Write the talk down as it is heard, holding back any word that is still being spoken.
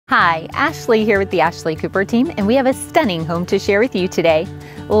Hi, Ashley here with the Ashley Cooper team, and we have a stunning home to share with you today.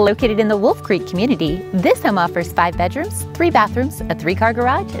 Located in the Wolf Creek community, this home offers 5 bedrooms, 3 bathrooms, a 3-car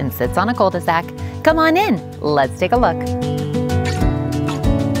garage, and sits on a cul-de-sac. Come on in, let's take a look.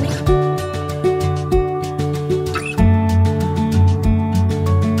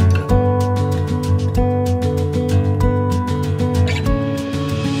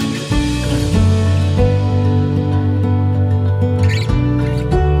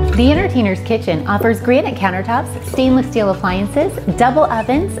 The entertainer's kitchen offers granite countertops, stainless steel appliances, double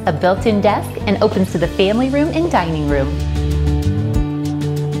ovens, a built-in desk, and opens to the family room and dining room.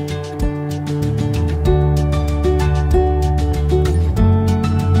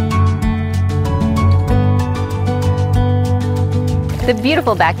 The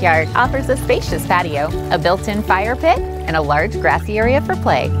beautiful backyard offers a spacious patio, a built-in fire pit, and a large grassy area for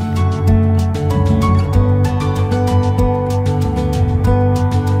play.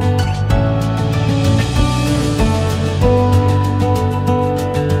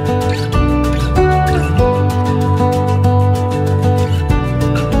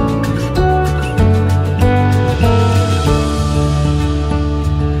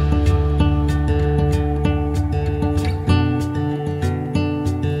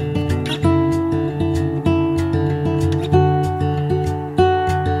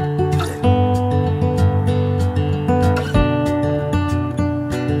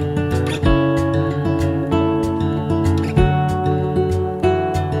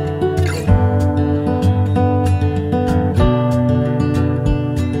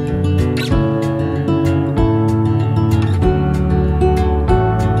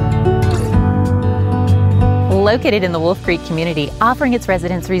 Located in the Wolf Creek community, offering its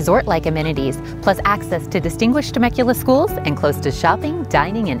residents resort-like amenities, plus access to distinguished Temecula schools and close to shopping,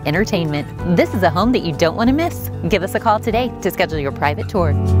 dining, and entertainment. This is a home that you don't want to miss. Give us a call today to schedule your private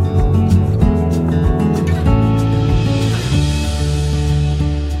tour.